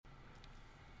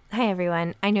Hi,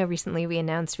 everyone. I know recently we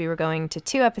announced we were going to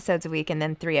 2 episodes a week and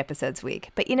then 3 episodes a week.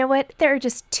 But you know what? There are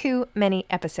just too many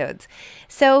episodes.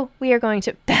 So we are going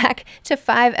back to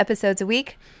 5 episodes a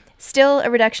week. Still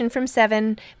a reduction from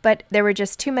 7, but there were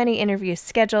just too many interviews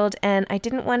scheduled, and I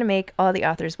didn't want to make all the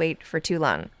authors wait for too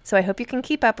long. So I hope you can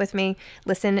keep up with me.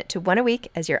 Listen to 1 a week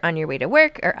as you're on your way to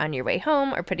work or on your way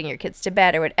home or putting your kids to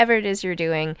bed or whatever it is you're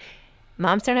doing.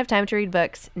 Moms Don't Have Time to Read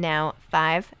Books, now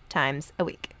 5 times a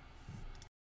week.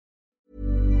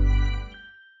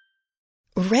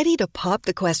 Ready to pop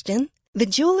the question? The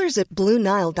jewelers at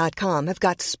BlueNile.com have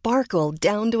got sparkle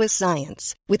down to a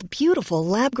science with beautiful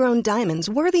lab-grown diamonds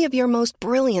worthy of your most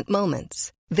brilliant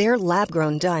moments. Their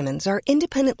lab-grown diamonds are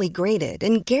independently graded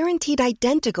and guaranteed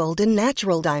identical to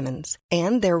natural diamonds,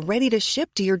 and they're ready to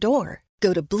ship to your door.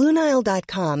 Go to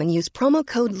BlueNile.com and use promo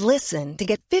code LISTEN to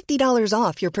get $50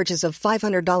 off your purchase of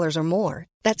 $500 or more.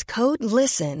 That's code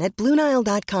LISTEN at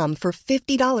BlueNile.com for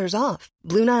 $50 off.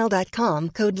 BlueNile.com,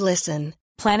 code LISTEN.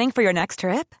 Planning for your next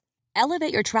trip?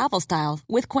 Elevate your travel style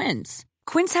with Quince.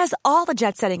 Quince has all the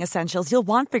jet-setting essentials you'll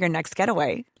want for your next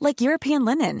getaway, like European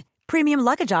linen, premium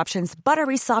luggage options,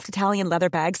 buttery soft Italian leather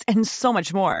bags, and so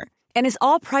much more. And is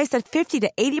all priced at 50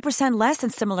 to 80% less than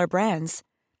similar brands.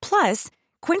 Plus,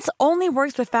 Quince only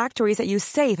works with factories that use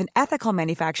safe and ethical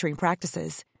manufacturing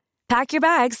practices. Pack your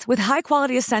bags with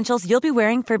high-quality essentials you'll be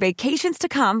wearing for vacations to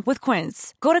come with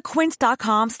Quince. Go to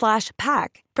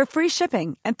quince.com/pack for free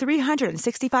shipping and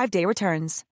 365-day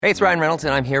returns. Hey, it's Ryan Reynolds,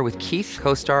 and I'm here with Keith,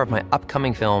 co-star of my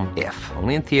upcoming film, If,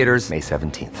 only in theaters May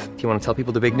 17th. Do you want to tell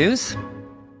people the big news?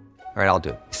 All right, I'll do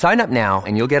it. Sign up now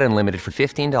and you'll get unlimited for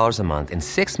 $15 a month and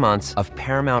 6 months of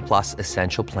Paramount Plus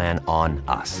Essential Plan on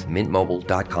us.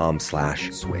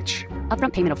 MintMobile.com/switch.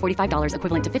 Upfront payment of $45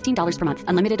 equivalent to $15 per month.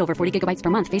 Unlimited over 40 gigabytes per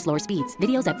month. Face lower speeds.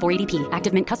 Videos at 480p.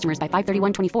 Active Mint customers by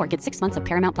 531.24 get 6 months of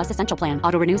Paramount Plus Essential Plan.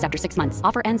 Auto renews after 6 months.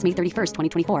 Offer ends May 31st,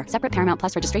 2024. Separate Paramount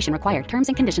Plus registration required. Terms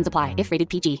and conditions apply if rated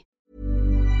PG.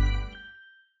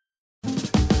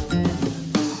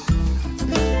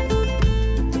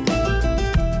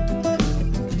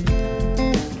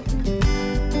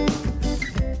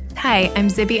 Hi, I'm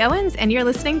Zibby Owens, and you're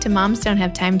listening to Moms Don't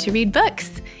Have Time to Read Books.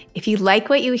 If you like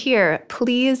what you hear,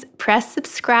 please press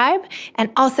subscribe. And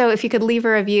also, if you could leave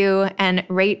a review and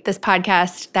rate this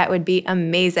podcast, that would be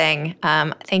amazing.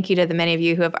 Thank you to the many of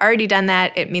you who have already done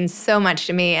that. It means so much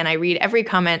to me, and I read every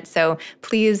comment. So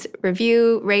please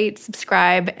review, rate,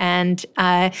 subscribe, and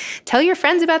tell your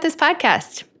friends about this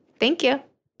podcast. Thank you.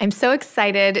 I'm so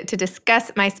excited to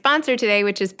discuss my sponsor today,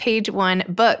 which is Page One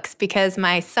Books, because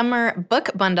my summer book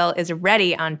bundle is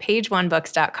ready on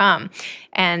pageonebooks.com.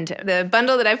 And the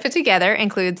bundle that I've put together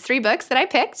includes 3 books that I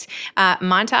picked: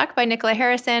 Montauk by Nicola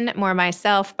Harrison, More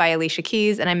Myself by Alicia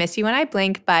Keys, and I Miss You When I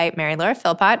Blink by Mary Laura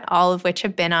Philpott, all of which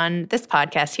have been on this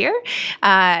podcast here.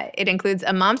 It includes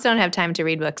a Moms Don't Have Time to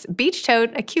Read Books beach tote,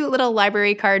 a cute little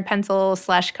library card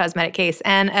pencil/cosmetic case,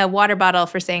 and a water bottle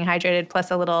for staying hydrated,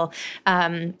 plus a little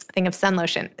thing of sun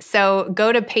lotion. So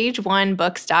go to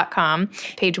pageonebooks.com,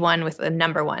 page 1 with the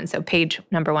number 1. So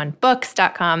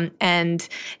page1books.com, and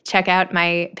check out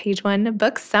my Page One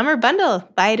Books summer bundle.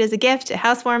 Buy it as a gift, a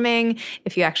housewarming,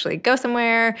 if you actually go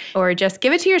somewhere, or just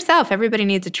give it to yourself. Everybody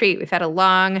needs a treat. We've had a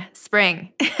long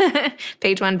spring.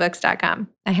 Pageonebooks.com.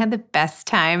 I had the best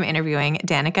time interviewing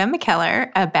Danica McKellar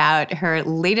about her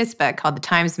latest book called The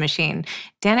Times Machine.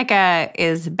 Danica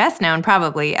is best known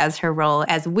probably as her role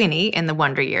as Winnie in The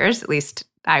Wonder Years. At least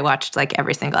I watched like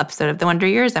every single episode of The Wonder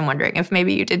Years. I'm wondering if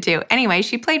maybe you did too. Anyway,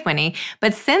 she played Winnie.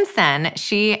 But since then,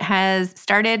 she has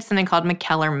started something called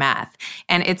McKellar Math.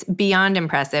 And it's beyond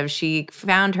impressive. She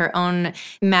found her own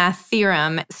math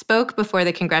theorem, spoke before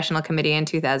the Congressional Committee in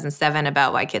 2007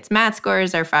 about why kids' math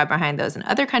scores are far behind those in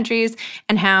other countries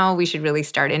and how we should really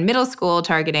start in middle school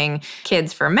targeting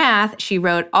kids for math. She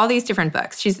wrote all these different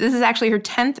books. This is actually her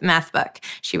 10th math book.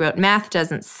 She wrote Math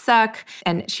Doesn't Suck,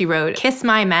 and she wrote Kiss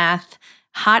My Math,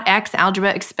 Hot X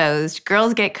Algebra Exposed,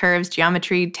 Girls Get Curves,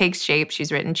 Geometry Takes Shape.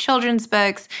 She's written children's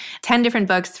books, 10 different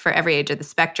books for every age of the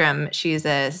spectrum. She's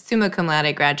a summa cum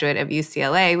laude graduate of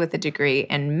UCLA with a degree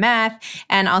in math,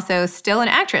 and also still an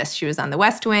actress. She was on The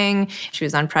West Wing. She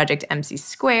was on Project MC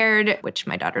Squared, which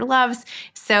my daughter loves.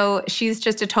 So she's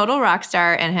just a total rock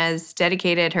star and has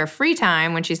dedicated her free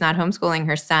time when she's not homeschooling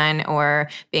her son or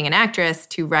being an actress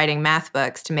to writing math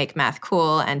books to make math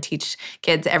cool and teach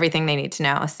kids everything they need to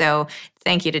know. So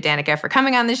thank you to Danica for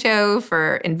coming on the show,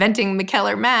 for inventing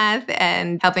McKellar Math,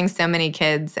 and helping so many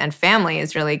kids and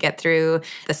families really get through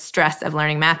the stress of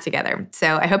learning math together.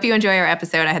 So I hope you enjoy our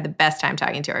episode. I had the best time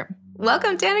talking to her.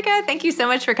 Welcome, Danica. Thank you so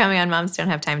much for coming on Moms Don't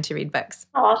Have Time to Read Books.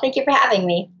 Oh, thank you for having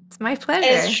me. It's my pleasure.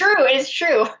 It is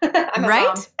true. I'm a right?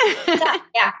 mom.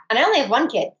 Yeah, Yeah. And I only have one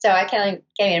kid, so I can't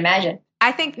even imagine.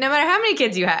 I think no matter how many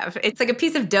kids you have, it's like a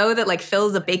piece of dough that like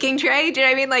fills a baking tray. Do you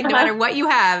know what I mean? Like no matter what you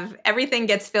have, everything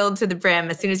gets filled to the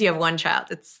brim as soon as you have one child.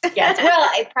 Yes. Well,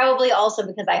 I probably also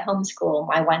because I homeschool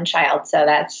my one child. So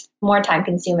that's more time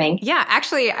consuming. Yeah.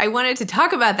 Actually, I wanted to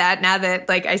talk about that now that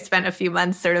like I spent a few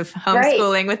months sort of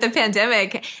homeschooling with the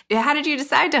pandemic. How did you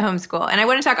decide to homeschool? And I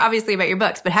want to talk obviously about your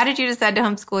books, but how did you decide to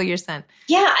homeschool your son?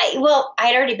 Yeah.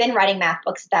 I'd already been writing math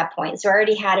books at that point. So I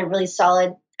already had a really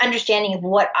solid understanding of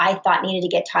what I thought needed to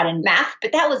get taught in math,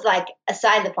 but that was like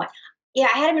aside the point. Yeah,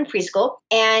 I had him in preschool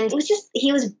and it was just,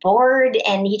 he was bored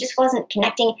and he just wasn't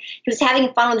connecting. He was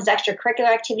having fun with his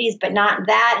extracurricular activities, but not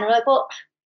that. And we're like, well,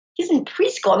 he's in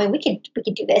preschool. I mean, we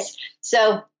could do this.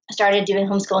 So I started doing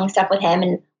homeschooling stuff with him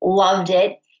and loved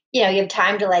it. You know, you have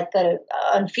time to like go to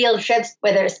on field trips,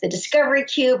 whether it's the Discovery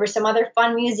Cube or some other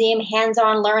fun museum,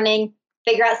 hands-on learning.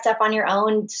 Figure out stuff on your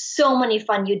own. So many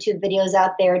fun YouTube videos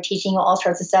out there teaching you all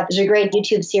sorts of stuff. There's a great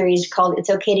YouTube series called It's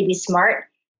Okay to Be Smart.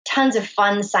 Tons of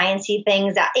fun, sciencey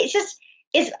things.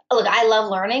 Look, I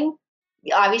love learning.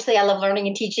 Obviously, I love learning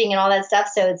and teaching and all that stuff.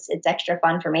 So it's extra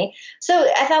fun for me. So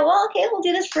I thought, well, okay, we'll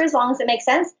do this for as long as it makes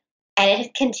sense. And it has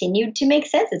continued to make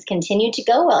sense. It's continued to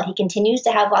go well. He continues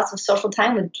to have lots of social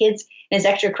time with kids and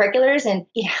his extracurriculars. And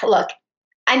look,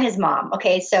 I'm his mom.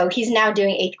 Okay, so he's now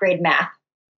doing 8th grade math.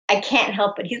 I can't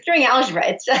help it. He's doing algebra.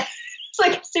 It's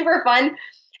like super fun. And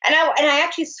I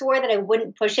actually swore that I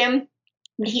wouldn't push him,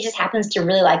 but he just happens to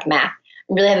really like math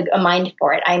and really have a mind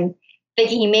for it. I'm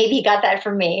thinking maybe he got that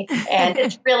from me. And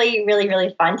it's really, really,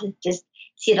 really fun to just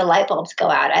see the light bulbs go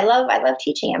out. I love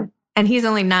teaching him. And he's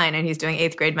only 9 and he's doing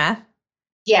 8th grade math?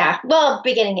 Yeah. Well,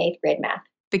 beginning 8th grade math.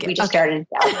 We just started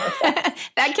algebra. So.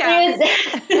 That counts.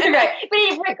 Right.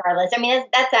 But regardless, I mean,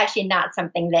 that's actually not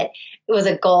something that was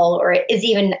a goal or is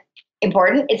even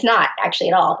important. It's not actually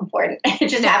at all important. It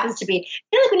just happens to be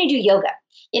like when you do yoga.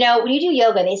 You know, when you do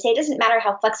yoga, they say it doesn't matter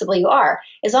how flexible you are.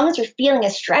 As long as you're feeling a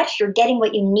stretch, you're getting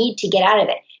what you need to get out of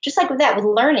it. Just like with that, with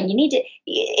learning, you need to,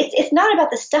 it's not about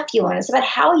the stuff you learn. It's about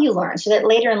how you learn so that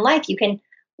later in life you can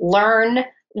learn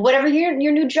whatever your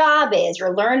new job is,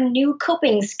 or learn new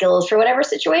coping skills for whatever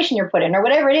situation you're put in, or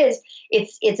whatever it is.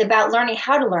 It's about learning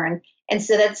how to learn. And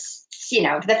so that's, the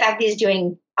fact that he's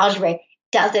doing algebra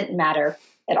doesn't matter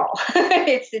at all.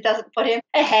 It doesn't put him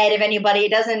ahead of anybody.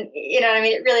 It doesn't, you know what I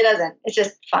mean? It really doesn't. It's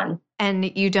just fun. And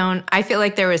I feel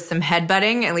like there was some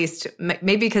headbutting, at least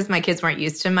maybe because my kids weren't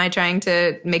used to my trying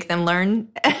to make them learn.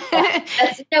 But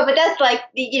that's like,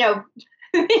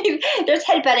 there's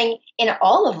headbutting in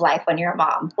all of life when you're a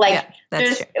mom. Like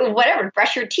there's true. Whatever,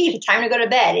 brush your teeth, it's time to go to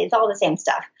bed. It's all the same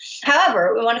stuff.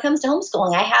 However, when it comes to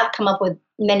homeschooling, I have come up with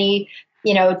many,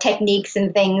 techniques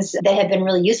and things that have been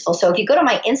really useful. So if you go to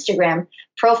my Instagram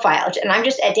profile, and I'm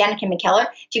just at Danica McKellar,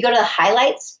 if you go to the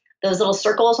highlights, those little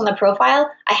circles on the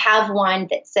profile, I have one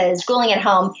that says schooling at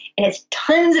home, and it's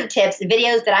tons of tips,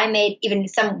 videos that I made, even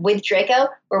some with Draco,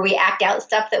 where we act out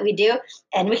stuff that we do.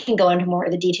 And we can go into more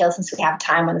of the details since we have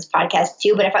time on this podcast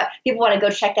too. But if people want to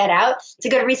go check that out, it's a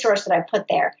good resource that I put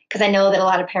there because I know that a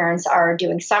lot of parents are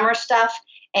doing summer stuff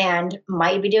and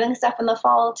might be doing stuff in the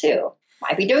fall too.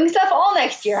 Might be doing stuff all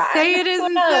next year. Say it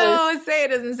isn't so. Say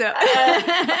it isn't so.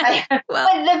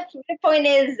 But the point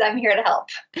is, I'm here to help.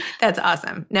 That's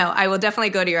awesome. No, I will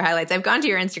definitely go to your highlights. I've gone to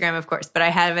your Instagram, of course, but I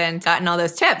haven't gotten all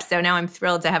those tips. So now I'm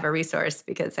thrilled to have a resource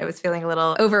because I was feeling a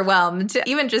little overwhelmed,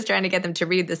 even just trying to get them to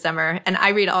read this summer. And I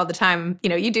read all the time.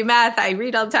 You do math. I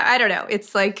read all the time. I don't know.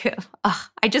 It's like,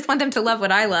 I just want them to love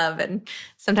what I love. And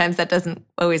sometimes that doesn't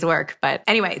always work. But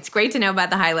anyway, it's great to know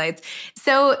about the highlights.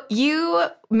 So you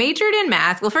majored in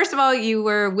math. Well, first of all, you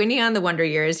were Winnie on the Wonder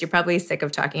Years. You're probably sick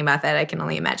of talking about that. I can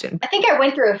only imagine. I think I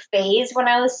went through a phase when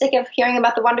I was sick of hearing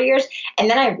about the Wonder Years. And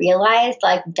then I realized,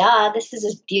 this is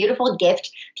a beautiful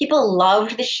gift. People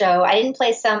loved the show. I didn't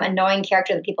play some annoying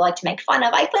character that people like to make fun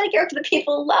of. I played a character that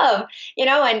people love,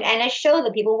 and a show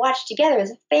that people watch together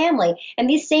as a family. And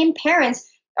these same parents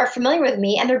are familiar with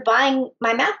me and they're buying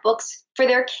my math books for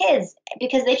their kids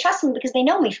because they trust me, because they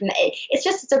know me from that.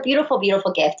 It's a beautiful,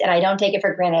 beautiful gift. And I don't take it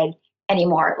for granted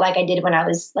anymore like I did when I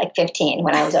was 15,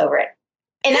 when I was over it.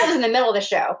 And that was in the middle of the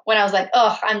show when I was like,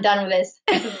 oh, I'm done with this.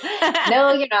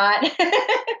 No, you're not.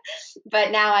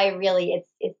 But now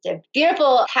it's a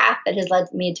beautiful path that has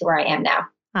led me to where I am now.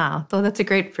 Oh, well, that's a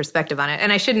great perspective on it.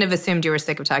 And I shouldn't have assumed you were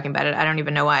sick of talking about it. I don't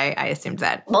even know why I assumed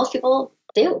that. Most people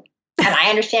do. And I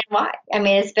understand why. I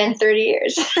mean, it's been 30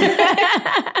 years.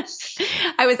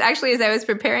 I was actually, as I was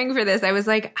preparing for this, I was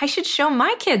like, I should show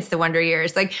my kids the Wonder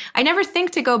Years. I never think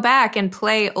to go back and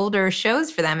play older shows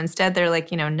for them. Instead, they're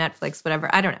Netflix, whatever.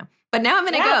 I don't know. But now I'm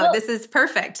going to go. This is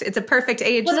perfect. It's a perfect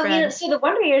age spread. So the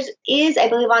Wonder Years is, I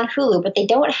believe, on Hulu, but they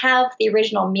don't have the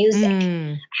original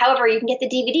music. However, you can get the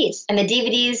DVDs, and the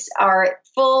DVDs are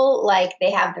full. Like, they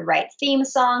have the right theme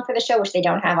song for the show, which they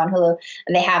don't have on Hulu,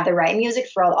 and they have the right music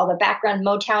for all the background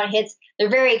Motown hits. They're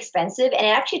very expensive, and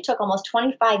it actually took almost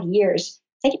 25 years.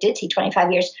 I think it did take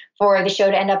 25 years for the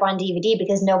show to end up on DVD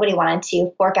because nobody wanted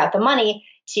to fork out the money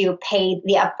to pay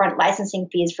the upfront licensing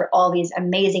fees for all these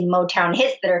amazing Motown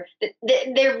hits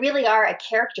they really are a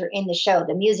character in the show.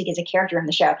 The music is a character in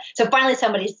the show. So finally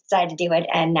somebody decided to do it,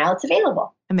 and now it's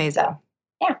available. Amazing. So,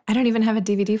 yeah. I don't even have a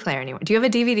DVD player anymore. Do you have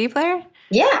a DVD player?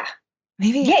 Yeah.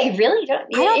 Maybe. Yeah, you really don't.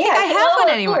 I don't think I have one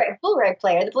anymore. Blu-ray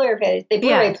player. The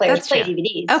Blu-ray players play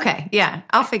DVDs. Okay, yeah.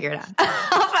 I'll figure it out.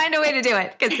 I'll find a way to do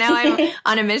it because now I'm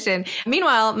on a mission.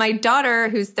 Meanwhile, my daughter,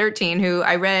 who's 13, who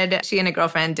I read, she and a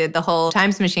girlfriend did the whole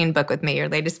Times Machine book with me, your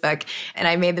latest book. And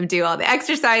I made them do all the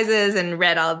exercises and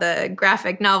read all the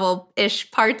graphic novel-ish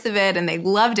parts of it, and they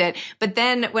loved it. But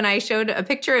then when I showed a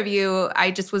picture of you, I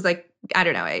just was like, I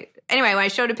don't know. Anyway, when I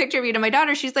showed a picture of you to my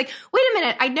daughter, she's like, wait a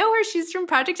minute, I know her. She's from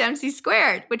Project MC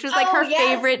Squared, which was like her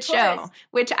favorite show,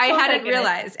 which I hadn't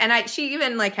realized. And she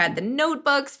even like had the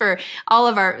notebooks for all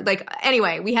of our, like,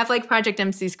 anyway, we have like Project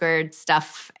MC Squared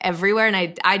stuff everywhere. And I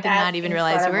did not even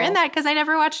realize you were in that because I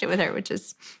never watched it with her, which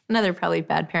is another probably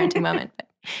bad parenting moment. But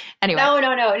anyway.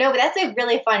 No, but that's a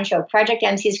really fun show, Project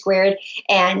MC Squared.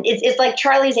 And it's like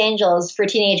Charlie's Angels for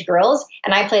teenage girls.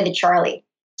 And I play the Charlie.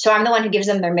 So I'm the one who gives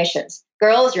them their missions.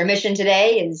 Girls, your mission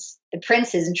today is the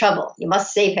prince is in trouble. You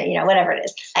must save him, whatever it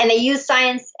is. And they use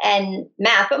science and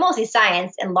math, but mostly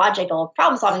science and logical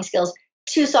problem-solving skills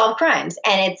to solve crimes.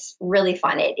 And it's really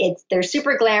fun. They're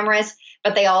super glamorous,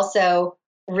 but they also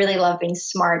really love being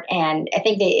smart. And I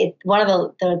think one of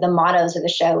the mottos of the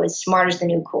show is smart is the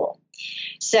new cool.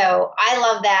 So I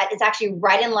love that. It's actually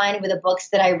right in line with the books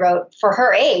that I wrote for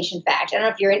her age, in fact. I don't know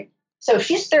if you're in. So if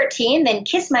she's 13, then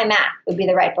Kiss My Math would be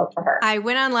the right book for her. I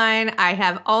went online. I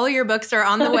have all your books are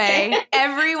on the way.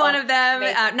 Every one of them.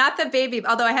 Not the baby,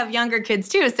 although I have younger kids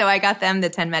too. So I got them the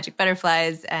 10 Magic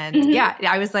Butterflies. And yeah,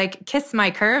 I was like, Kiss My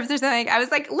Curves or something. I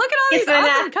was like, look at all these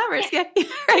awesome covers. Yeah,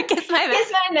 right, Kiss My Math.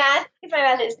 Kiss My Math. Kiss My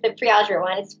Math is the pre-algebra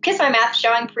one. It's Kiss My Math,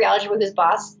 showing pre-algebra who's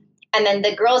boss. And then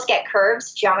the girls get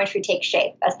curves, geometry takes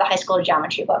shape. That's the high school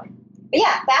geometry book. But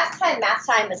yeah, Math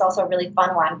Time is also a really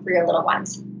fun one for your little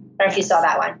ones. I don't know if you saw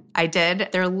that one. I did.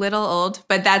 They're a little old,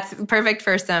 but that's perfect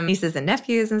for some nieces and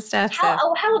nephews and stuff. How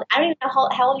old? I don't even know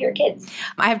how old are your kids.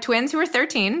 I have twins who are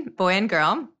 13, boy and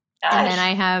girl. Gosh. And then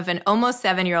I have an almost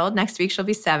 7-year-old. Next week she'll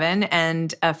be 7,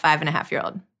 and a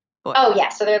 5.5-year-old boy. Oh, yeah.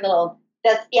 So they're little.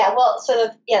 The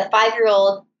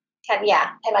 5-year-old, 10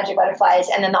 Magic Butterflies.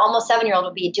 And then the almost 7-year-old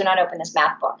will be Do Not Open This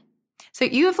Math Book. So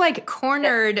you have like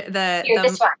cornered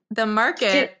the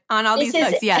market on all these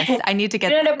books. Yes, I need to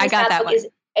get. I got that one.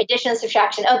 Addition,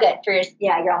 subtraction. Oh, good for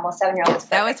your almost 7-year-old.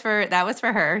 That was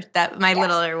for her. My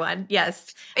littler one.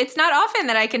 Yes, it's not often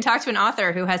that I can talk to an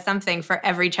author who has something for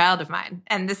every child of mine,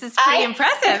 and this is pretty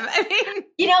impressive. I mean,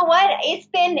 you know what? It's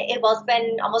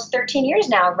been almost 13 years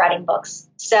now of writing books.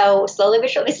 So slowly but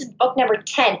surely, this is book number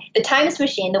 10. The Times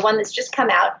Machine, the one that's just come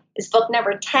out, is book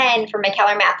number 10 for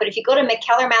McKellar Math. But if you go to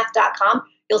McKellarMath.com,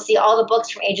 you'll see all the books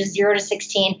from ages 0 to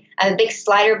 16. I have a big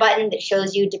slider button that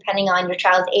shows you, depending on your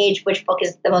child's age, which book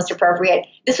is the most appropriate.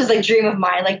 This was a dream of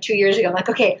mine like 2 years ago. I'm like,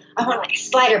 okay, I want like a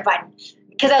slider button.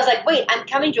 Because I was like, wait, I'm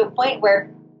coming to a point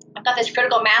where I've got this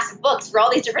critical mass of books for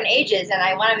all these different ages, and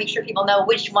I want to make sure people know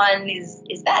which one is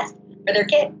best for their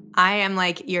kid. I am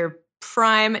like your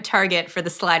prime target for the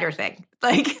slider thing.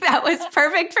 Like, that was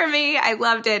perfect for me. I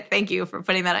loved it. Thank you for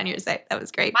putting that on your site. That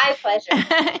was great. My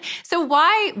pleasure. So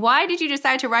why did you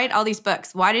decide to write all these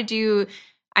books?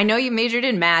 I know you majored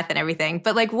in math and everything,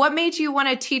 but like, what made you want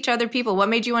to teach other people? What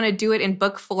made you want to do it in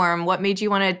book form? What made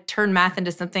you want to turn math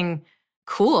into something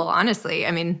cool, honestly?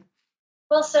 I mean...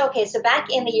 Well, so back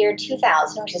in the year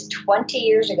 2000, which is 20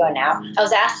 years ago now, I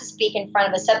was asked to speak in front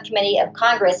of a subcommittee of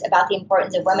Congress about the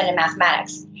importance of women in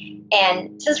mathematics.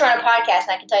 And since we're on a podcast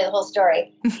and I can tell you the whole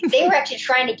story, they were actually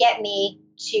trying to get me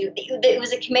it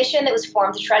was a commission that was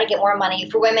formed to try to get more money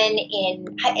for women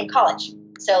in college.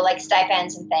 So like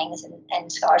stipends and things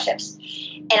and scholarships.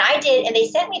 And I did, and they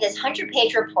sent me this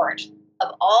 100-page report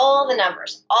of all the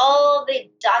numbers, all the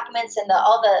documents and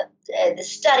all the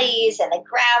studies and the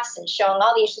graphs and showing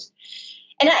all the issues.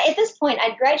 And at this point,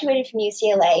 I graduated from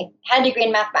UCLA, had a degree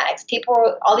in mathematics.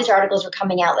 All these articles were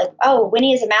coming out like, oh,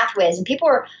 Winnie is a math whiz. And people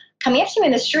were coming up to me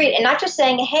in the street and not just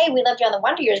saying, hey, we loved you on the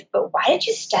Wonder Years, but why did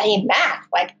you study math?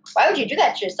 Like, why would you do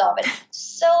that to yourself? And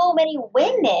so many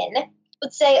women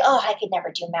would say, oh, I could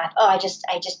never do math. Oh, I just,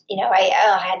 I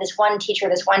had this one teacher,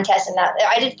 this one test, and that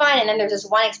I did fine. And then there's this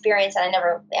one experience, and I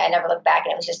never looked back,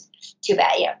 and it was just too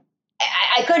bad.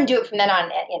 I couldn't do it from then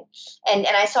on. And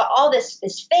I saw all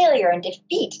this failure and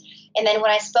defeat. And then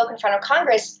when I spoke in front of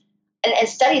Congress and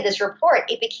studied this report,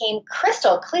 it became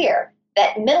crystal clear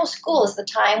that middle school is the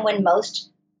time when most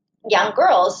young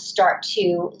girls start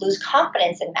to lose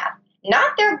confidence in math.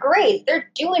 Not their grades. They're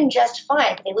doing just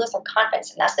fine, but they lose their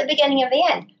confidence. And that's the beginning of the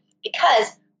end. Because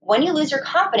when you lose your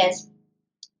confidence,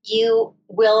 you're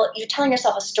telling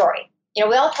yourself a story. We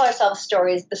all tell ourselves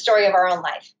stories, the story of our own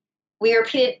life. We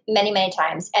repeat it many, many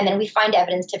times, and then we find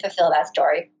evidence to fulfill that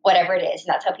story, whatever it is.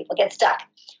 And that's how people get stuck.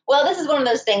 Well, this is one of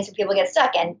those things where people get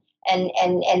stuck in.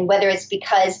 And whether it's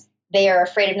because they are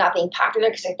afraid of not being popular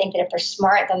because they think that if they're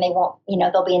smart, then they won't,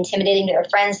 they'll be intimidating to their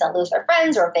friends, they'll lose their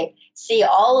friends, or if they see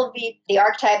all of the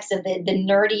archetypes of the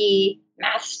nerdy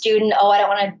math student, oh, I don't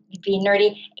want to be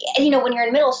nerdy. And, when you're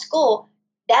in middle school,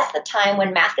 that's the time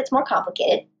when math gets more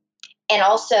complicated. And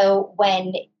also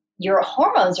when your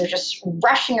hormones are just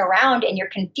rushing around and you're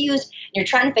confused and you're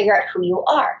trying to figure out who you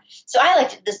are. So I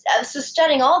was just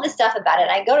studying all this stuff about it.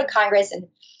 I go to Congress and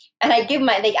I give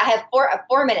I have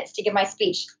 4 minutes to give my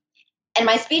speech. And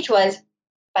my speech was,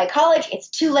 by college, it's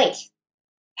too late.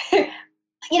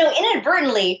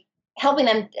 Inadvertently helping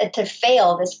them to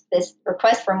fail this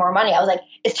request for more money. I was like,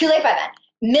 it's too late by then.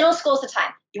 Middle school is the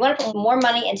time. You want to put more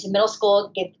money into middle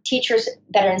school, give teachers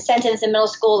better incentives in middle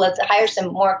school. Let's hire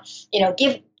some more, you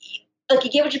give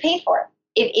what you paid for.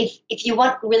 If you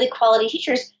want really quality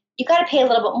teachers, you got to pay a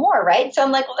little bit more, right? So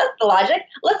I'm like, well, that's the logic.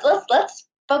 Let's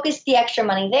focus the extra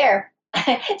money there.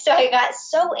 So I got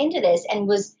so into this and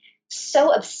was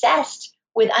so obsessed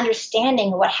with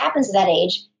understanding what happens at that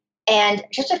age. And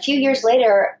just a few years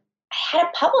later, I had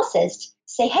a publicist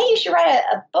say, hey, you should write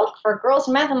a book for girls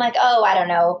in math. I'm like, oh, I don't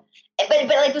know. But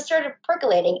it was sort of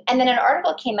percolating. And then an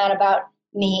article came out about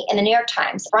me in the New York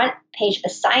Times, front page of the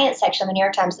science section of the New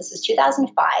York Times. This was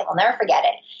 2005. I'll never forget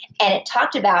it. And it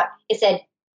said,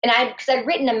 because I'd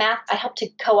written I helped to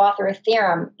co-author a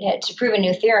theorem to prove a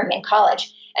new theorem in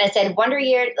college. And it said, Wonder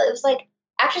Year, it was like,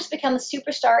 actress become a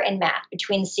superstar in math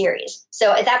between series.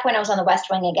 So at that point, I was on the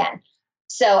West Wing again.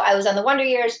 So I was on the Wonder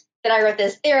Years, then I wrote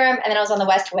this theorem, and then I was on the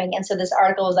West Wing. And so this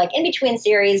article was like, in between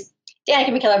series, Danica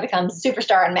McKellar becomes a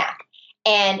superstar in math.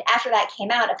 And after that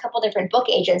came out, a couple different book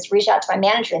agents reached out to my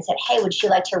manager and said, hey, would she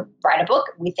like to write a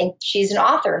book? We think she's an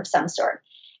author of some sort.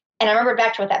 And I remembered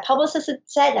back to what that publicist had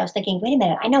said, and I was thinking, wait a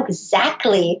minute, I know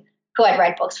exactly who I'd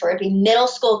write books for. It'd be middle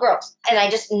school girls. And I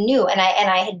just knew,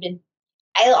 I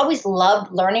always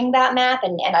loved learning about math,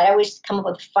 and I'd always come up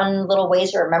with fun little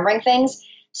ways of remembering things.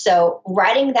 So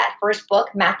writing that first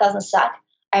book, Math Doesn't Suck,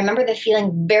 I remember the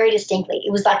feeling very distinctly.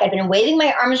 It was like I'd been waving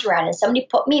my arms around and somebody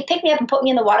picked me up and put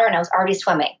me in the water, and I was already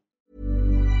swimming.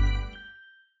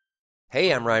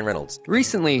 Hey, I'm Ryan Reynolds.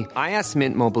 Recently, I asked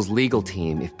Mint Mobile's legal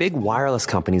team if big wireless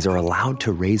companies are allowed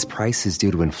to raise prices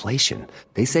due to inflation.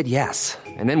 They said yes.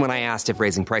 And then when I asked if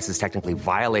raising prices technically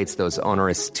violates those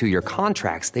onerous 2-year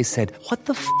contracts, they said, what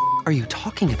the f*** are you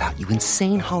talking about, you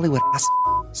insane Hollywood ass f-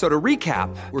 So to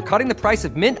recap, we're cutting the price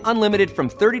of Mint Unlimited from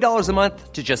 $30 a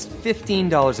month to just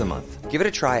 $15 a month. Give it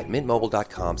a try at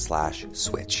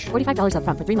mintmobile.com/switch. $45 up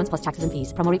front for 3 months plus taxes and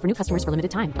fees. Promo rate for new customers for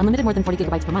limited time. Unlimited more than 40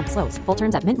 gigabytes per month. Slows full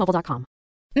terms at mintmobile.com.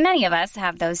 Many of us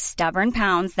have those stubborn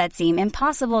pounds that seem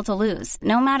impossible to lose,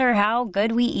 no matter how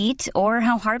good we eat or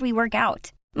how hard we work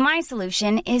out. My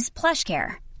solution is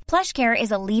PlushCare. PlushCare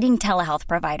is a leading telehealth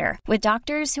provider with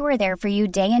doctors who are there for you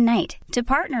day and night to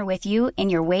partner with you in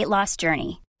your weight loss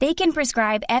journey. They can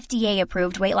prescribe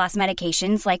FDA-approved weight loss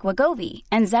medications like Wegovy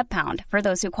and Zepbound for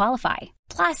those who qualify.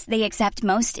 Plus, they accept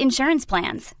most insurance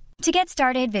plans. To get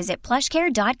started, visit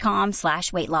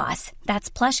plushcare.com/weightloss. That's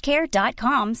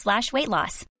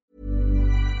plushcare.com/weightloss.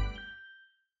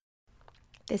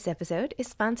 This episode is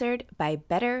sponsored by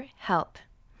BetterHelp.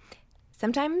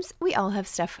 Sometimes we all have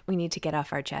stuff we need to get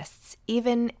off our chests.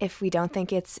 Even if we don't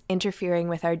think it's interfering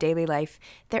with our daily life,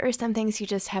 there are some things you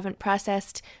just haven't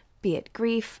processed, be it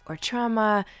grief or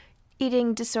trauma,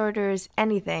 eating disorders,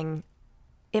 anything.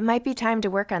 It might be time to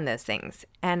work on those things,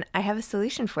 and I have a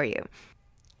solution for you.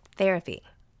 Therapy.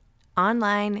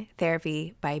 Online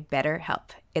therapy by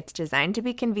BetterHelp. It's designed to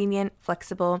be convenient,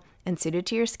 flexible, and suited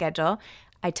to your schedule.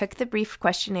 I took the brief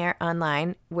questionnaire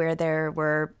online where there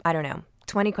were,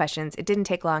 20 questions. It didn't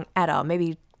take long at all,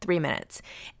 maybe 3 minutes.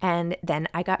 And then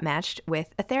I got matched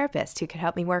with a therapist who could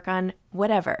help me work on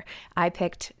whatever. I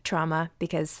picked trauma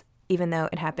because even though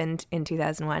it happened in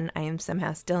 2001, I am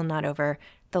somehow still not over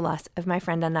the loss of my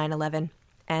friend on 9/11.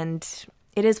 And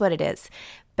it is what it is.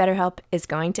 BetterHelp is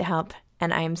going to help,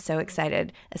 And I am so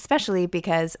excited, especially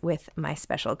because with my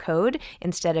special code,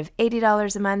 instead of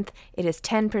 $80 a month, it is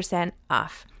 10%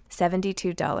 off,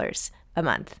 $72 a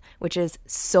month, which is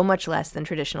so much less than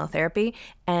traditional therapy.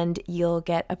 And you'll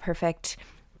get a perfect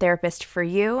therapist for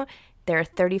you. There are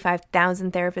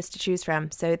 35,000 therapists to choose from,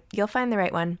 so you'll find the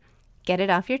right one. Get it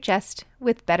off your chest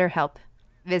with BetterHelp.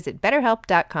 Visit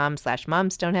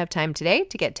betterhelp.com/momsdon'thavetime today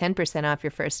to get 10% off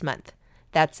your first month.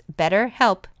 That's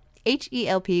BetterHelp,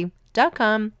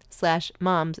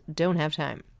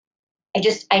 HELP.com/momsdon'thavetime.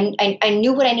 I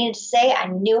knew what I needed to say. I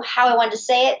knew how I wanted to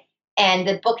say it. And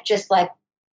the book just like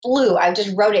flew. I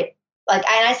just wrote it and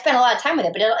I spent a lot of time with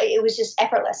it, but it was just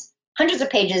effortless. Hundreds of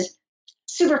pages,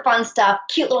 super fun stuff,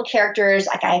 cute little characters,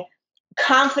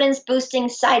 confidence boosting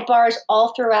sidebars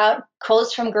all throughout,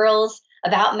 quotes from girls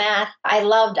about math. I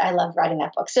loved writing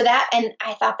that book. And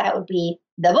I thought that would be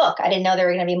the book. I didn't know there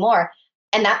were going to be more.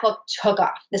 And that book took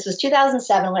off. This was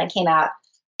 2007 when it came out.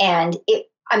 And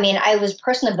I was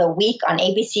person of the week on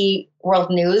ABC World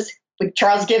News with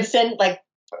Charles Gibson.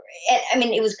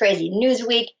 It was crazy.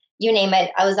 Newsweek, you name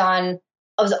it. I was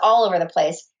all over the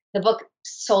place. The book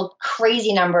sold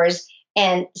crazy numbers,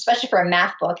 and especially for a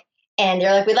math book. And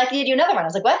they're like, we'd like you to do another one. I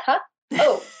was like, what? Huh?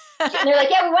 Oh. And they're like,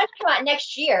 yeah, we want it to come out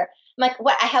next year. I'm like,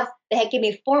 what? They had given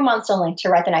me 4 months only to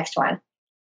write the next one.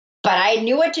 But I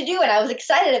knew what to do, and I was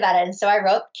excited about it. And so I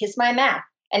wrote Kiss My Math.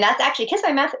 And that's actually, Kiss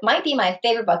My Math might be my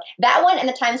favorite book. That one and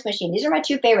The Times Machine. These are my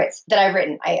two favorites that I've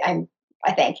written, I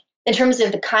think, in terms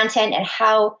of the content and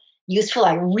how useful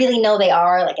I really know they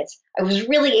are. I was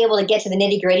really able to get to the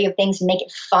nitty gritty of things and make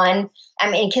it fun.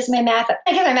 Kiss My Math,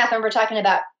 I remember talking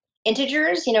about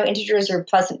integers. Integers are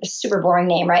a super boring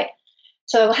name, right?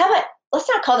 So let's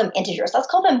not call them integers. Let's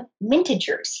call them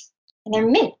mintegers. And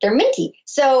they're minty.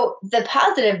 So the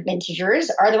positive mintegers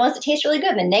are the ones that taste really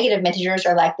good. And the negative mintegers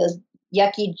are like those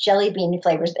yucky jelly bean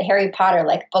flavors, the Harry Potter,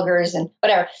 like boogers and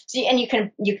whatever. So, and you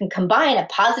can combine a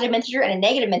positive integer and a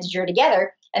negative integer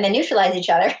together and then neutralize each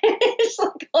other. It's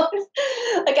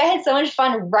I had so much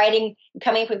fun writing and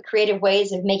coming up with creative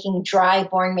ways of making dry,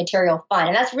 boring material fun.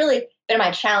 And that's really been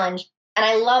my challenge. And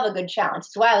I love a good challenge.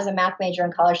 That's why I was a math major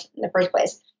in college in the first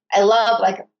place. I love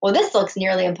this looks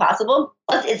nearly impossible.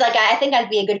 It's I think I'd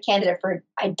be a good candidate for,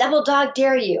 I double dog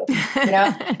dare you.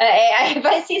 If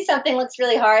I see something looks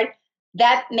really hard,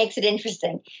 that makes it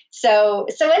interesting. So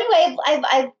anyway,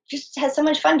 I've just had so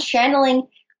much fun channeling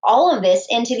all of this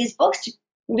into these books to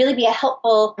really be a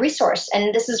helpful resource.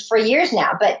 And this is for years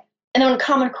now. And then when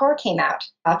Common Core came out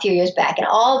a few years back, and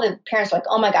all the parents were like,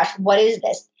 oh my gosh, what is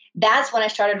this? That's when I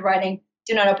started writing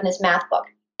Do Not Open This Math Book.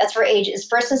 That's for ages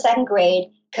 1st and 2nd grade,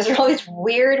 because there are all these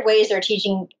weird ways they're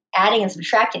teaching adding and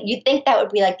subtracting. You'd think that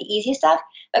would be the easy stuff,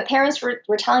 but parents were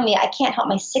telling me I can't help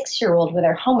my 6-year-old with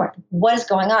their homework. What is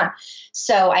going on?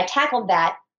 So I tackled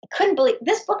that. I couldn't believe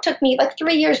this book took me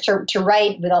 3 years to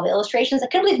write with all the illustrations. I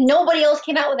couldn't believe nobody else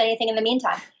came out with anything in the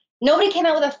meantime. Nobody came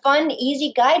out with a fun,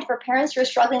 easy guide for parents who are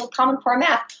struggling with Common Core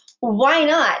math. Why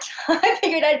not? I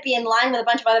figured I'd be in line with a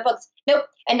bunch of other books. Nope,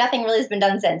 and nothing really has been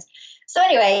done since. So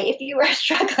anyway, if you are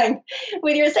struggling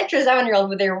with your 6 or 7-year-old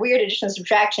with their weird addition and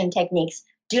subtraction techniques,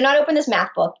 Do Not Open This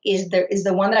Math Book is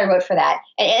the one that I wrote for that.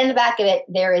 And in the back of it,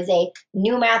 there is a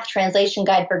new math translation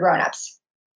guide for grown-ups.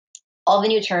 All the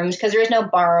new terms, because there is no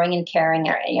borrowing and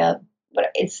carrying,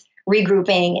 but it's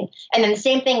regrouping. And then the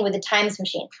same thing with the Times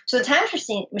Machine. So the Times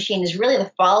Machine is really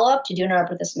the follow-up to Do Not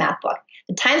Open This Math Book.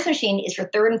 The Times Machine is for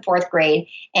 3rd and 4th grade,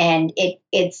 and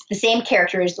it's the same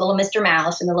characters, the little Mr.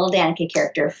 Mouse and the little Danica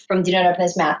character from Do Not Open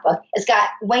This Math Book. It's got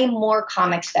way more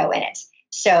comics, though, in it.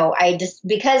 So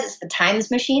because it's the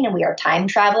Times Machine and we are time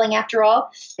traveling after all,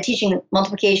 teaching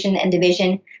multiplication and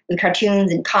division with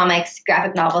cartoons and comics,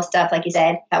 graphic novel stuff, like you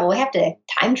said, we have to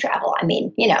time travel.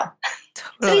 Totally.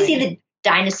 So we see the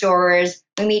dinosaurs,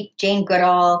 we meet Jane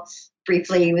Goodall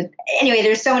briefly. Anyway,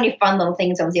 there's so many fun little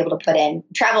things I was able to put in.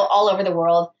 Travel all over the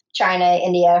world, China,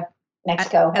 India,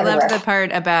 Mexico. I loved the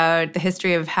part about the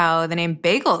history of how the name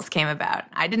bagels came about.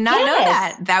 I did not know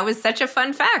that. That was such a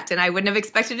fun fact, and I wouldn't have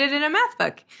expected it in a math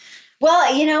book.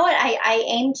 Well, you know what? I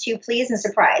aim to please and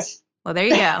surprise. Well, there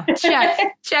you go.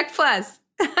 Check plus.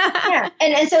 Yeah.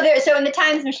 And so in the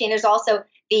Times Machine, there's also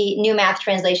the new math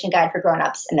translation guide for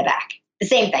grown-ups in the back. The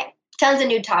same thing. Tons of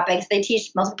new topics. They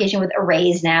teach multiplication with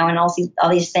arrays now and all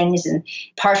these things, and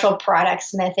partial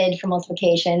products method for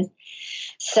multiplication.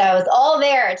 So it's all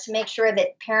there to make sure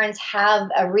that parents have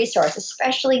a resource,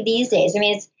 especially these days.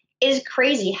 It is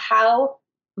crazy how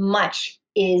much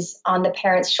is on the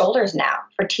parents' shoulders now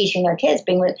for teaching their kids.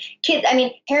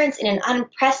 Parents in an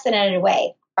unprecedented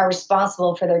way are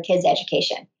responsible for their kids'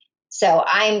 education. So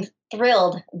I'm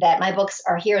thrilled that my books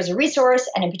are here as a resource,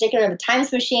 and in particular, The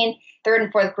Times Machine, 3rd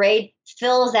and 4th grade,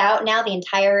 fills out now the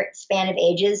entire span of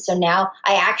ages. So now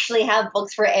I actually have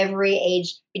books for every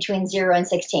age between 0 and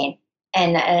 16.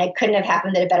 And it couldn't have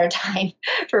happened at a better time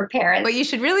for parents. What you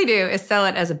should really do is sell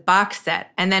it as a box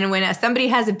set. And then when somebody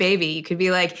has a baby, you could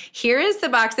be like, here is the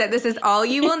box set. This is all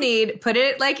you will need. Put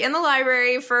it like in the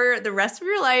library for the rest of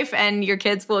your life. And your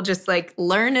kids will just like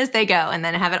learn as they go and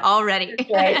then have it all ready. That's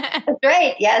right. That's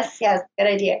right. Yes. Good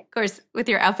idea. Of course, with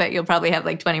your outfit, you'll probably have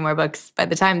like 20 more books by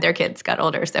the time their kids got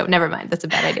older. So never mind. That's a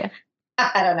bad idea.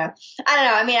 I don't know.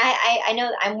 I mean, I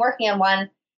know I'm working on one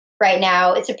right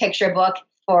now. It's a picture book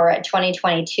for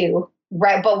 2022,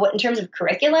 right? But in terms of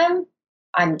curriculum,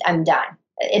 I'm done.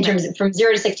 In terms of from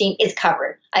 0 to 16, it's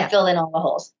covered. I filled in all the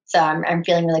holes, so I'm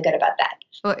feeling really good about that.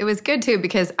 Well, it was good too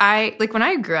because when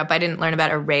I grew up, I didn't learn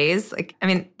about arrays.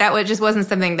 Just wasn't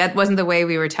something that wasn't the way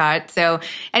we were taught. So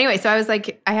anyway, I was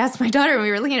like, I asked my daughter when we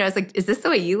were looking at it, I was like, is this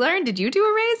the way you learned? Did you do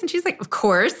arrays? And she's like, of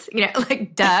course,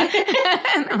 like duh.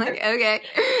 And I'm like, okay.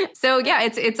 So yeah,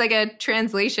 it's like a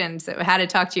translation. So how to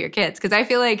talk to your kids. Cause I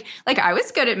feel like I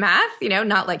was good at math,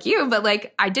 not like you, but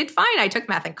like I did fine. I took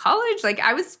math in college. Like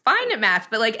I was fine at math,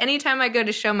 but like anytime I go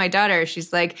to show my daughter,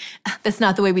 she's like, that's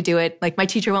not the way we do it. Like my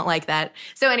teacher won't like that.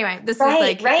 So anyway, this is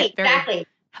like very exactly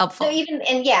helpful. So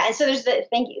and so there's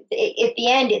thank you. At the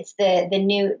end, it's the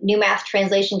new math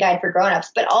translation guide for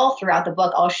grownups. But all throughout the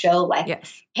book, I'll show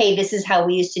hey, this is how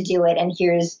we used to do it, and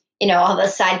here's all the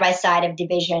side by side of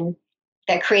division,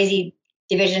 that crazy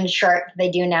division chart they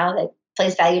do now, the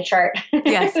place value chart.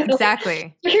 Yes,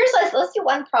 exactly. So let's do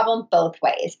one problem both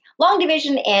ways, long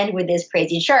division and with this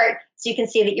crazy chart, so you can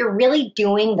see that you're really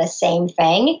doing the same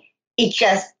thing. It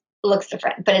just looks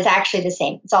different, but it's actually the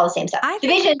same. It's all the same stuff.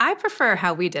 I prefer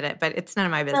how we did it, but it's none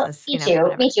of my business. Me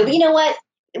too. But you know what?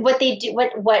 What they do,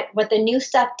 what the new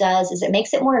stuff does is it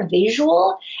makes it more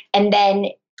visual. And then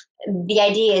the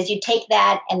idea is you take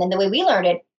that, and then the way we learned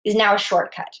it is now a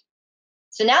shortcut.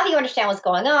 So now that you understand what's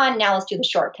going on, now let's do the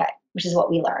shortcut, which is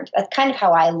what we learned. That's kind of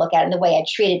how I look at it and the way I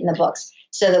treat it in the books,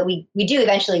 so that we do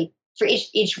eventually for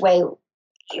each way,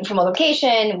 for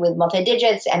multiplication with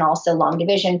multi-digits and also long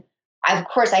division. Of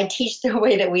course, I teach the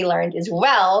way that we learned as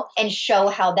well and show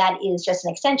how that is just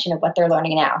an extension of what they're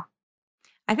learning now.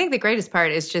 I think the greatest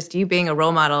part is just you being a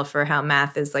role model for how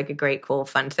math is like a great, cool,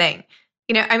 fun thing.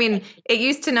 It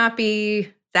used to not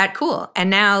be that cool. And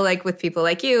now like with people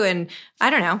like you, and I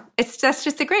don't know, that's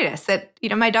just the greatest. That,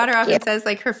 my daughter often says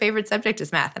like her favorite subject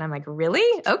is math. And I'm like,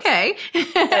 really? Okay. So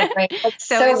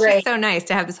it's just so nice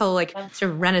to have this whole like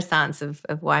sort of renaissance of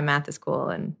why math is cool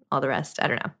and all the rest. I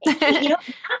don't know.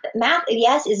 Math,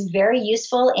 yes, is very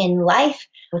useful in life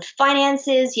with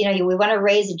finances. We want to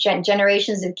raise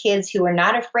generations of kids who are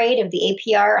not afraid of the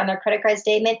APR on their credit card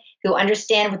statement, who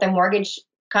understand what their mortgage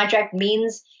contract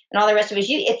means and all the rest of it.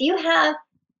 If you have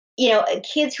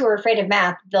kids who are afraid of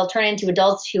math, they'll turn into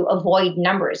adults who avoid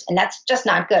numbers. And that's just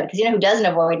not good, because who doesn't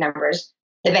avoid numbers?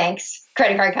 The banks,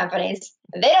 credit card companies.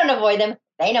 They don't avoid them.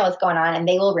 They know what's going on, and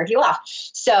they will rip you off.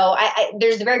 So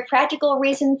there's a very practical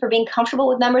reason for being comfortable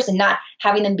with numbers and not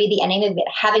having them be the enemy,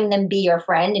 but having them be your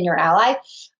friend and your ally.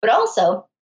 But also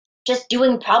just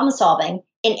doing problem solving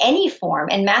in any form.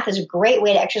 And math is a great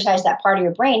way to exercise that part of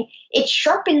your brain. It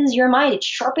sharpens your mind. It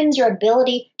sharpens your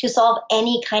ability to solve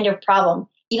any kind of problem,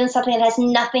 even something that has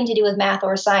nothing to do with math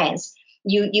or science.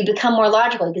 You become more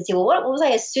logical. You can see, well, what was I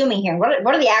assuming here? What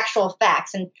are the actual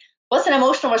facts? And what's an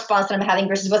emotional response that I'm having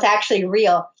versus what's actually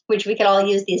real, which we could all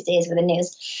use these days with the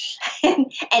news.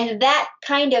 And that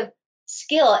kind of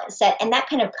skill set and that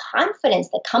kind of confidence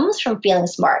that comes from feeling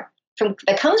smart,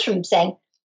 that comes from saying,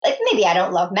 like, maybe I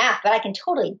don't love math, but I can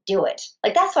totally do it.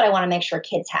 Like, that's what I want to make sure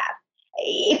kids have.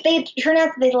 If they turn out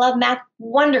that they love math,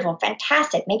 wonderful,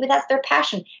 fantastic. Maybe that's their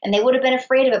passion, and they would have been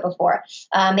afraid of it before.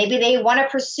 Maybe they want to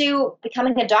pursue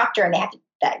becoming a doctor, and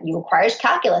that requires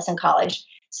calculus in college.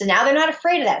 So now they're not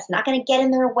afraid of that. It's not going to get in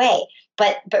their way.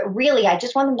 But really, I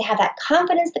just want them to have that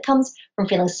confidence that comes from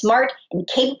feeling smart and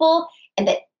capable, and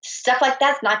that stuff like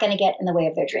that's not going to get in the way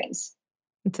of their dreams.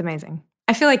 It's amazing.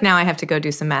 I feel like now I have to go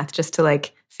do some math just to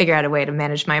like figure out a way to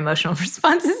manage my emotional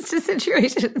responses to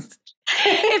situations.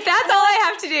 If that's all I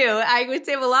have to do, I would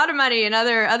save a lot of money in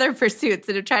other pursuits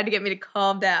that have tried to get me to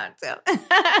calm down. So,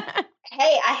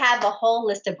 hey, I have a whole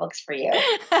list of books for you.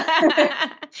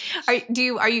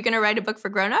 Are you going to write a book for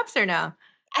grown-ups or no?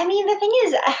 I mean, the thing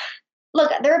is,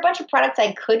 look, there are a bunch of products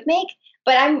I could make,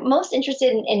 but I'm most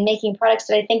interested in making products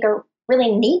that I think are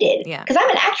really needed. Yeah. Because I'm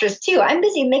an actress too. I'm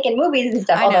busy making movies and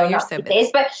stuff. I know, you're so busy. Days,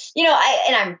 but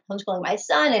I'm homeschooling my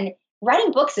son, and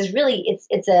writing books is really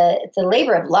it's a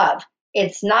labor of love.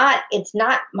 It's not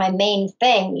my main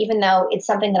thing, even though it's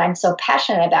something that I'm so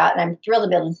passionate about and I'm thrilled to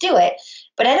be able to do it.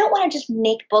 But I don't want to just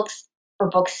make books for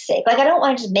books' sake. Like, I don't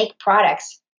want to just make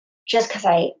products just because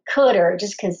I could, or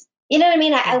just because, you know what I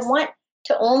mean? I want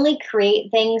to only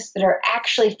create things that are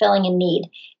actually filling a need.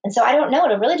 And so I don't know.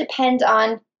 It'll really depend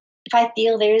on if I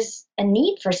feel there's a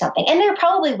need for something. And there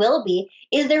probably will be.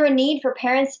 Is there a need for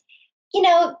parents? You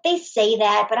know, they say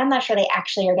that, but I'm not sure they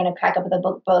actually are going to crack open the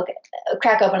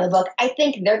book. I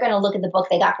think they're going to look at the book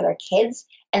they got for their kids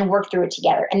and work through it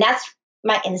together. And that's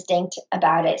my instinct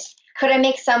about it. Could I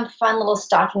make some fun little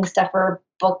stocking stuffer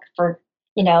book for,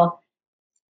 you know,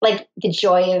 like the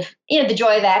joy of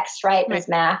X, right? Is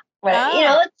math. Right. You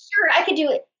know, sure, I could do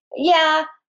it. Yeah.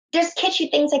 There's kitschy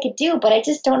things I could do, but I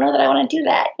just don't know that I want to do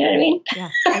that. You know what I mean? Yeah.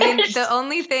 I mean,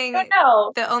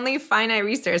 the only finite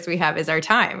resource we have is our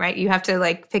time, right? You have to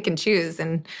like pick and choose,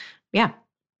 and yeah.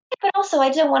 But also, I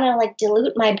don't want to like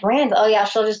dilute my brand. Oh yeah,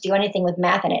 she'll just do anything with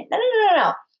math in it.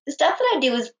 No. The stuff that I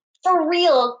do is for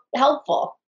real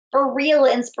helpful, for real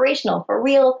inspirational, for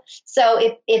real.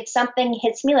 So if something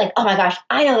hits me like, oh my gosh,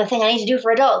 I know the thing I need to do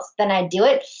for adults, then I do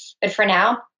it. But for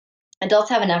now,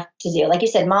 adults have enough to do. Like you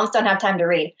said, moms don't have time to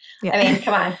read. Yeah. I mean,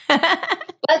 come on.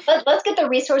 Let's get the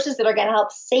resources that are going to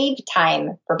help save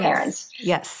time for parents.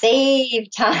 Yes. Save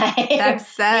time.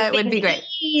 That would be great.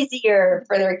 Easier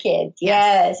for their kids.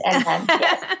 Yes. And then,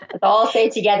 yes. Let's all say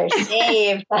together,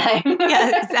 save time.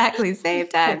 Yeah, exactly. Save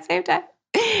time.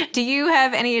 Do you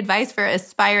have any advice for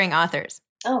aspiring authors?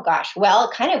 Oh, gosh.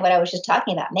 Well, kind of what I was just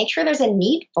talking about. Make sure there's a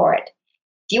need for it.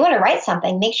 If you want to write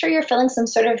something, make sure you're filling some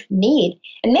sort of need,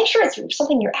 and make sure it's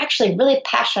something you're actually really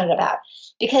passionate about,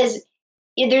 because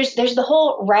there's the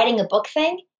whole writing a book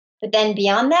thing, but then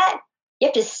beyond that, you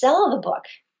have to sell the book.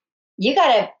 You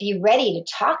got to be ready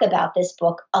to talk about this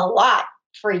book a lot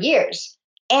for years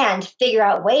and figure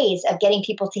out ways of getting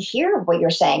people to hear what you're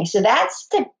saying. So that's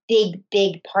the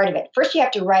big part of it. First, you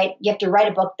have to write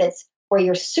a book that's where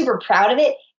you're super proud of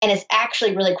it and it's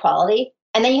actually really quality.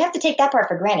 And then you have to take that part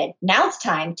for granted. Now it's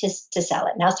time to sell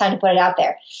it. Now it's time to put it out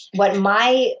there. What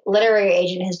my literary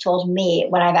agent has told me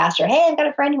when I've asked her, hey, I've got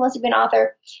a friend who wants to be an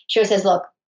author. She says, look,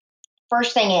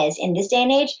 first thing is, in this day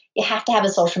and age, you have to have a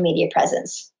social media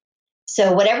presence.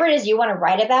 So whatever it is you want to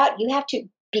write about, you have to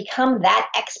become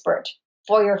that expert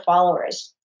for your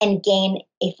followers and gain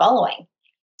a following.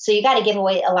 So you got to give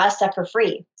away a lot of stuff for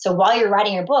free. So while you're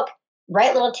writing your book,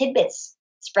 write little tidbits.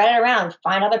 Spread it around.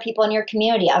 Find other people in your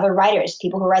community, other writers,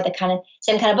 people who write the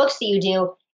same kind of books that you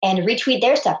do, and retweet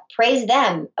their stuff. Praise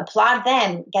them, applaud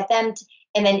them, get them,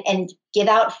 and give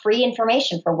out free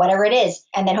information for whatever it is.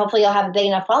 And then hopefully you'll have a big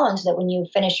enough following so that when you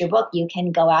finish your book, you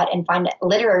can go out and find a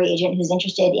literary agent who's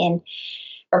interested in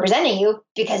representing you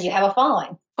because you have a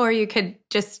following. Or you could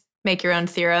just make your own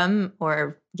theorem,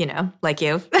 or, like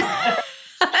you.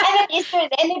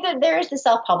 And there is the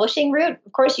self-publishing route.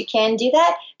 Of course, you can do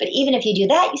that. But even if you do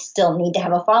that, you still need to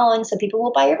have a following so people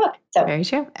will buy your book. So very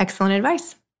true. Excellent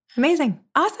advice. Amazing.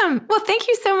 Awesome. Well, thank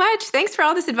you so much. Thanks for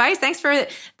all this advice. Thanks for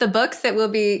the books that will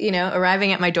be,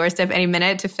 arriving at my doorstep any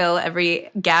minute to fill every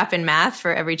gap in math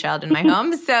for every child in my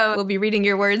home. So we'll be reading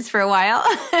your words for a while.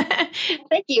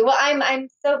 Thank you. Well,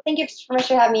 thank you so much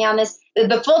for having me on this.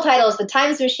 The full title is The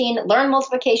Times Machine, Learn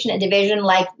Multiplication and Division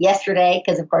Like Yesterday,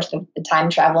 because of course the time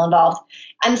travel involved.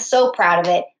 I'm so proud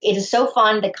of it. It is so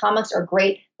fun. The comics are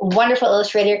great. Wonderful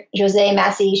illustrator, Jose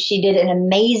Massey. She did an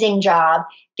amazing job.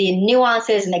 The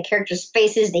nuances and the characters'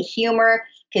 faces, the humor,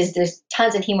 because there's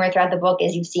tons of humor throughout the book,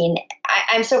 as you've seen.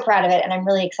 I'm so proud of it, and I'm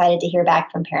really excited to hear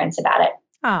back from parents about it.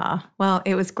 Oh, well,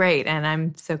 it was great, and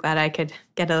I'm so glad I could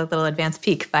get a little advance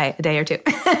peek by a day or two.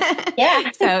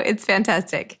 Yeah. So it's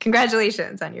fantastic.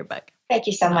 Congratulations on your book. Thank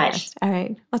you so much. All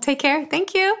right. Well, take care.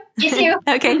 Thank you. You too.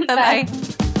 Okay, bye-bye.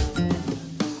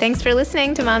 Thanks for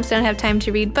listening to Moms Don't Have Time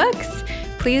to Read Books.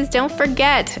 Please don't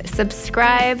forget,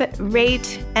 subscribe,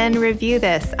 rate, and review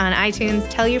this on iTunes.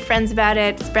 Tell your friends about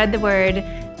it. Spread the word.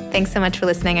 Thanks so much for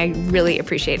listening. I really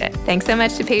appreciate it. Thanks so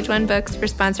much to Page One Books for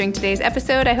sponsoring today's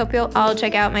episode. I hope you'll all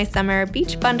check out my summer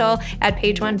beach bundle at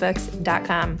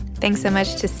pageonebooks.com. Thanks so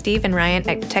much to Steve and Ryan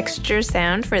at Texture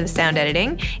Sound for the sound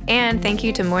editing. And thank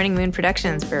you to Morning Moon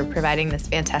Productions for providing this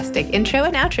fantastic intro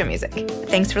and outro music.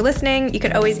 Thanks for listening. You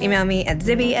can always email me at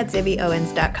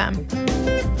zibby@zibbyowens.com.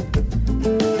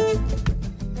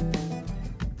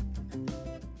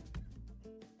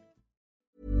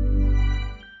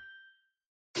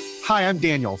 Hi, I'm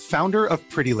Daniel, founder of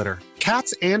Pretty Litter.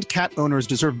 Cats and cat owners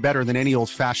deserve better than any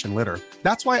old-fashioned litter.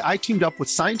 That's why I teamed up with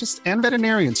scientists and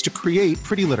veterinarians to create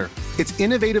Pretty Litter. Its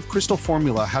innovative crystal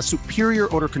formula has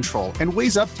superior odor control and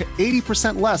weighs up to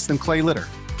 80% less than clay litter.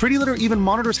 Pretty Litter even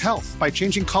monitors health by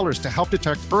changing colors to help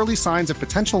detect early signs of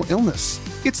potential illness.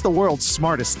 It's the world's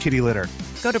smartest kitty litter.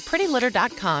 Go to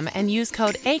prettylitter.com and use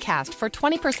code ACAST for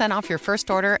 20% off your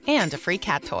first order and a free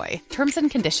cat toy. Terms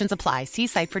and conditions apply. See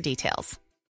site for details.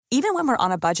 Even when we're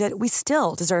on a budget, we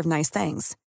still deserve nice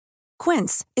things.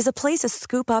 Quince is a place to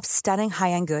scoop up stunning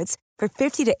high-end goods for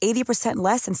 50 to 80%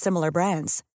 less than similar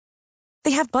brands.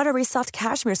 They have buttery soft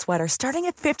cashmere sweaters starting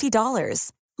at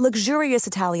 $50, luxurious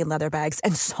Italian leather bags,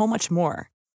 and so much more.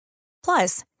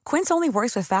 Plus, Quince only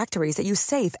works with factories that use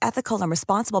safe, ethical, and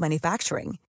responsible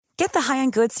manufacturing. Get the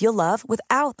high-end goods you'll love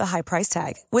without the high price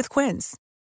tag with Quince.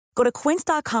 Go to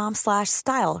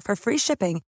quince.com/style for free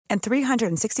shipping and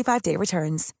 365-day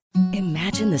returns.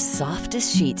 Imagine the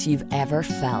softest sheets you've ever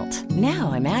felt.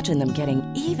 Now imagine them getting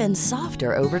even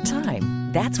softer over time.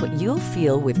 That's what you'll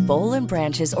feel with Boll &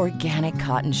 Branch's organic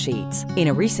cotton sheets. In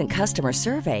a recent customer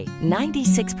survey,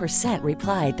 96%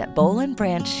 replied that Boll &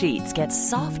 Branch sheets get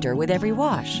softer with every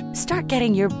wash. Start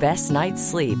getting your best night's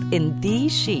sleep in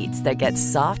these sheets that get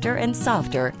softer and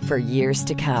softer for years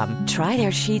to come. Try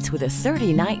their sheets with a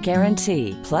 30-night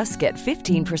guarantee. Plus, get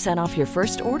 15% off your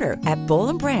first order at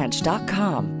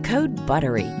bollandbranch.com. Code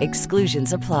BUTTERY.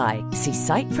 Exclusions apply. See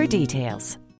site for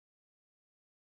details.